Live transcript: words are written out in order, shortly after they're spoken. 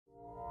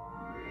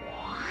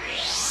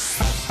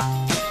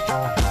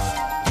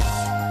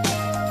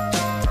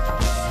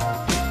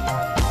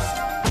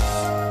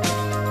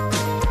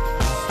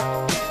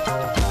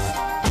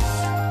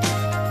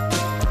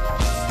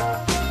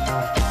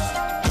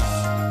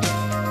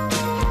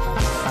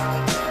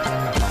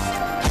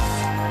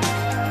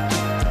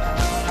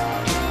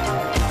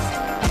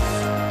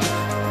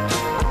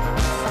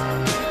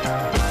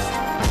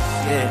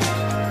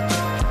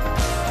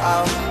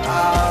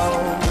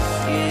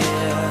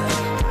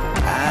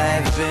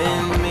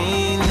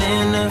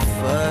wanna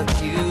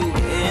fuck you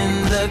in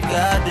the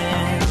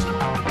garden.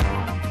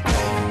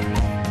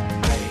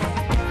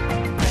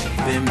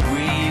 Been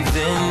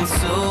breathing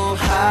so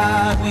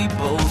hard, we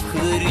both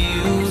could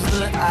use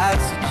the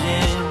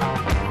oxygen.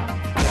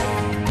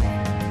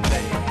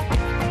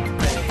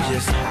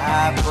 Just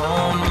hop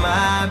on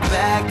my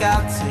back,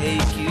 I'll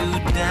take you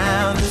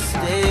down the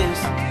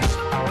stairs.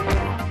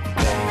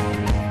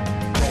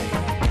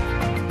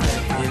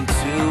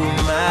 Into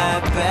my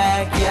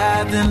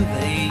backyard, then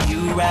lay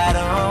you right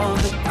on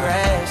the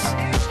grass.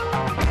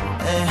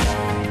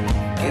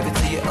 Give it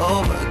to you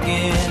over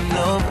again,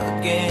 over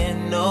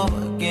again,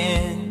 over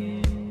again,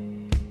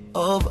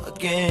 over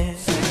again.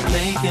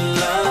 Making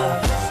love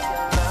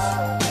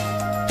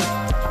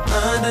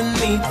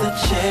underneath the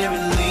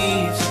cherry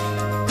leaves.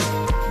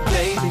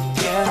 Baby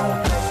girl,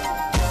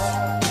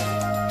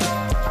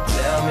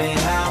 tell me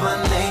how my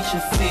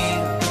nature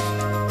feels.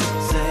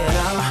 Said,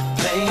 oh,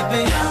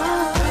 baby,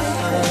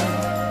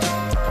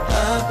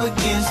 up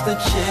against the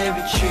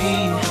cherry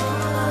tree.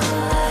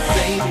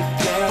 Baby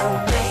girl,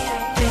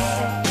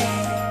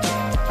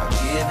 I'll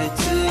give it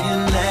to you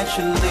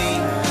naturally,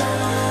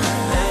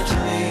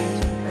 naturally.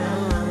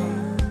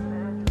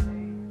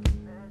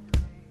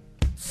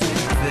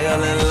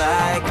 Feeling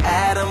like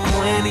Adam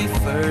when he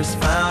first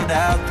found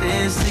out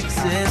this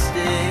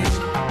existed.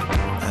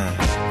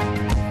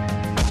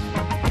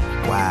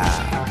 Wow.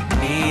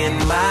 Me and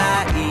my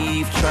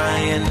Eve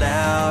trying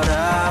out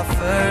our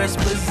first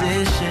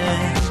position.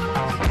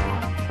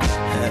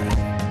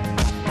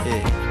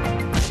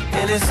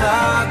 And it's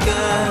all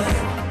good,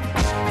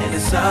 and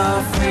it's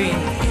all free,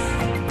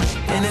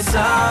 and it's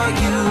all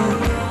you,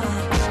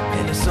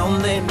 and it's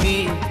only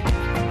me.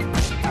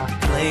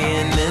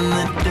 Playing in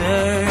the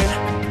dirt,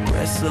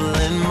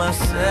 wrestling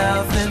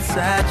myself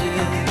inside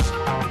you.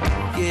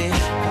 Yeah,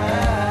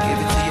 give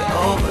it to you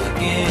over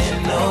again,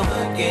 over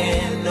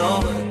again,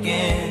 over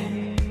again,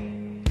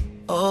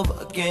 over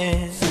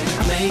again.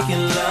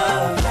 Making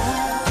love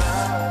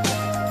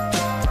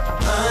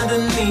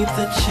underneath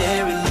the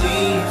cherry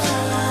leaves.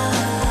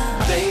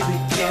 Baby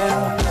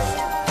girl,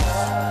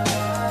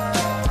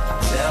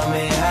 tell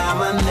me how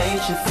my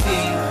nature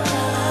feels.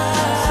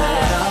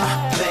 Said, oh,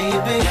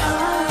 baby,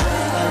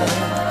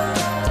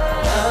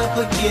 up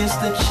against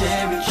the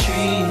cherry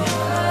tree.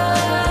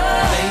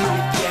 Baby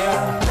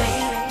girl,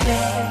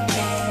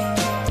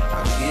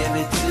 I'll give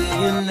it to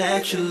you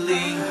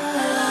naturally.